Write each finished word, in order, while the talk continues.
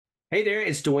Hey there,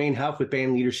 it's Dwayne Huff with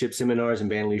Band Leadership Seminars and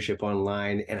Band Leadership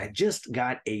Online. And I just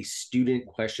got a student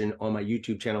question on my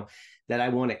YouTube channel that I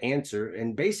want to answer.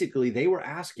 And basically, they were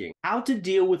asking how to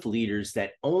deal with leaders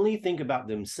that only think about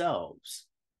themselves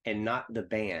and not the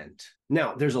band.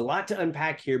 Now, there's a lot to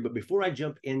unpack here, but before I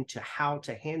jump into how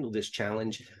to handle this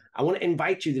challenge, I want to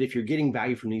invite you that if you're getting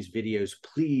value from these videos,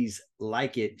 please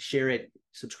like it, share it,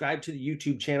 subscribe to the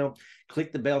YouTube channel,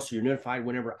 click the bell so you're notified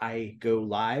whenever I go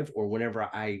live or whenever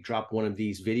I drop one of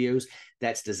these videos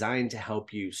that's designed to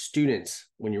help you. Students,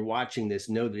 when you're watching this,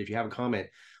 know that if you have a comment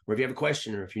or if you have a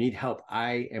question or if you need help,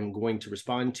 I am going to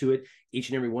respond to it, each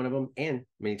and every one of them. And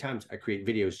many times I create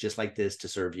videos just like this to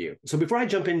serve you. So before I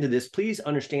jump into this, please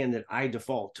understand that I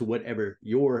default to whatever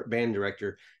your band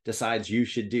director decides you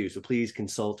should do. So please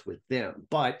consult with them.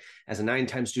 But as a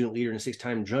 9-time student leader and a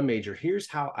 6-time drum major, here's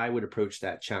how I would approach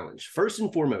that challenge. First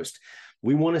and foremost,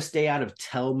 we want to stay out of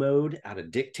tell mode, out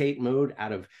of dictate mode,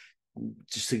 out of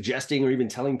just suggesting or even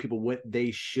telling people what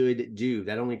they should do.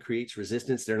 That only creates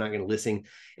resistance. They're not going to listen.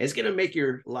 It's going to make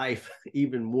your life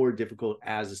even more difficult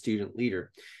as a student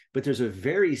leader. But there's a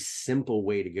very simple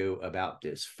way to go about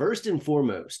this. First and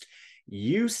foremost,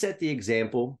 you set the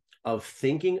example of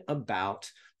thinking about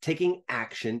taking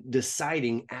action,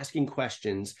 deciding, asking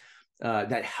questions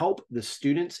that help the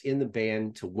students in the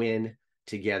band to win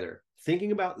together.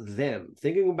 Thinking about them,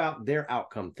 thinking about their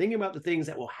outcome, thinking about the things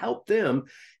that will help them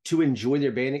to enjoy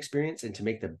their band experience and to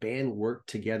make the band work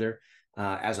together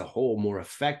as a whole more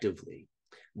effectively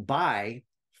by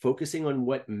focusing on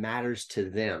what matters to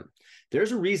them.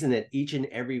 There's a reason that each and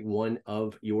every one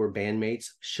of your bandmates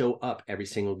show up every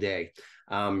single day.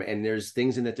 And there's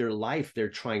things in their life they're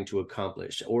trying to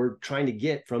accomplish or trying to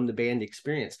get from the band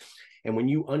experience. And when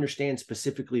you understand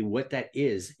specifically what that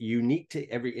is unique to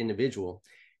every individual,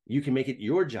 you can make it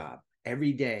your job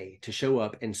every day to show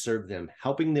up and serve them,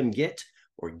 helping them get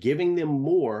or giving them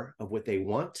more of what they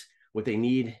want, what they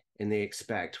need, and they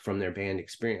expect from their band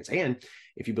experience. And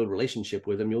if you build a relationship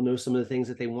with them, you'll know some of the things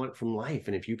that they want from life.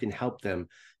 And if you can help them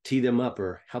tee them up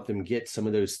or help them get some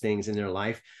of those things in their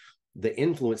life, the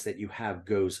influence that you have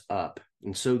goes up.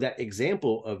 And so that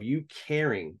example of you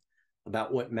caring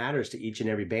about what matters to each and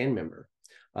every band member,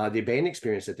 the band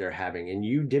experience that they're having, and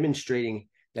you demonstrating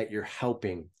that you're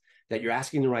helping, that you're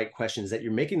asking the right questions, that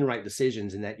you're making the right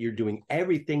decisions, and that you're doing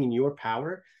everything in your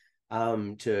power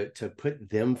to put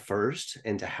them first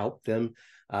and to help them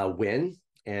win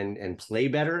and play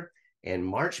better and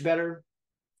march better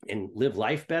and live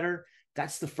life better.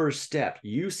 That's the first step.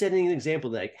 You setting an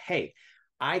example that, like, hey,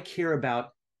 I care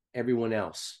about everyone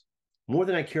else more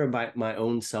than I care about my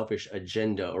own selfish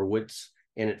agenda or what's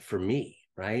in it for me.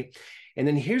 Right. And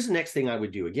then here's the next thing I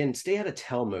would do. Again, stay out of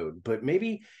tell mode, but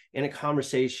maybe in a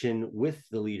conversation with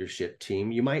the leadership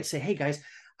team, you might say, hey, guys,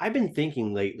 I've been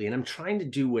thinking lately and I'm trying to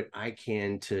do what I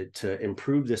can to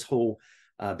improve this whole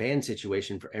band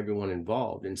situation for everyone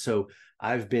involved. And so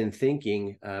I've been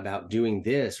thinking about doing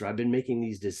this, or I've been making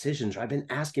these decisions, or I've been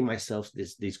asking myself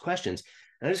these questions.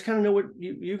 And I just kind of know what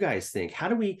you guys think. How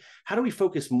do we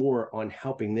focus more on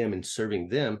helping them and serving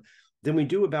them than we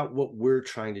do about what we're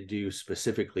trying to do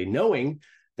specifically, knowing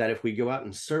that if we go out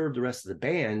and serve the rest of the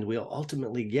band, we'll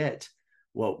ultimately get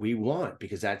what we want,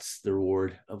 because that's the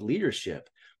reward of leadership.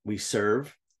 We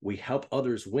serve, we help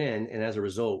others win, and as a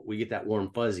result, we get that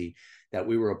warm fuzzy that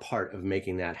we were a part of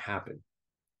making that happen.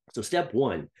 So step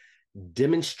one,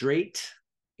 demonstrate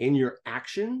in your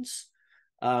actions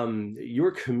your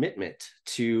commitment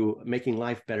to making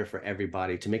life better for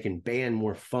everybody, to making band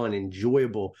more fun,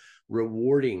 enjoyable,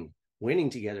 rewarding,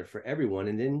 winning together for everyone.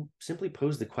 And then simply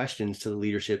pose the questions to the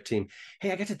leadership team.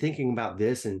 Hey, I got to thinking about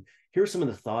this, and here are some of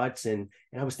the thoughts. And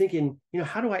I was thinking,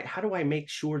 how do I make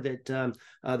sure that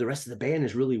the rest of the band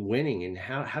is really winning? And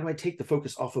how do I take the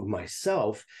focus off of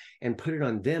myself and put it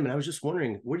on them? And I was just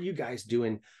wondering, what are you guys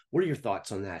doing? What are your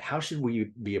thoughts on that? How should we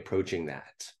be approaching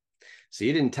that? So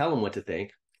you didn't tell them what to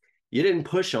think. You didn't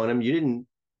push on them. You didn't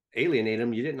alienate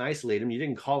them. You didn't isolate them. You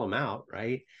didn't call them out,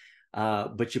 right?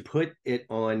 But you put it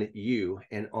on you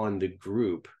and on the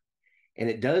group. And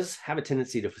it does have a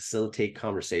tendency to facilitate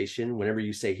conversation whenever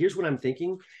you say, here's what I'm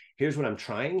thinking, here's what I'm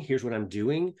trying, here's what I'm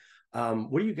doing.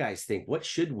 What do you guys think? What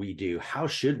should we do? How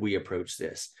should we approach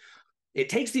this? It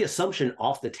takes the assumption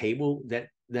off the table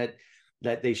that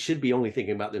they should be only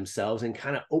thinking about themselves, and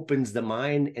kind of opens the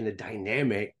mind and the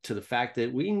dynamic to the fact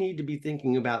that we need to be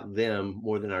thinking about them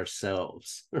more than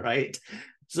ourselves, right?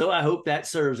 So I hope that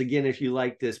serves. Again, if you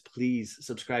like this, please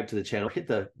subscribe to the channel, hit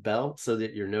the bell so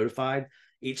that you're notified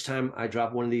each time I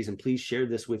drop one of these, and please share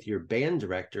this with your band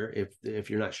director if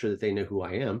you're not sure that they know who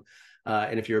I am.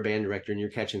 And if you're a band director and you're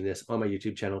catching this on my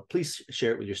YouTube channel, please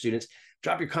share it with your students.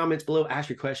 Drop your comments below, ask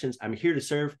your questions. I'm here to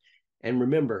serve. And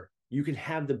remember, you can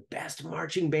have the best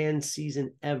marching band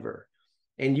season ever.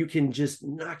 And you can just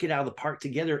knock it out of the park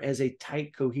together as a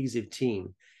tight, cohesive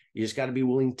team. You just got to be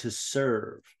willing to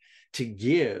serve, to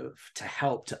give, to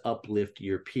help, to uplift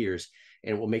your peers.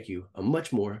 And it will make you a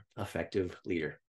much more effective leader.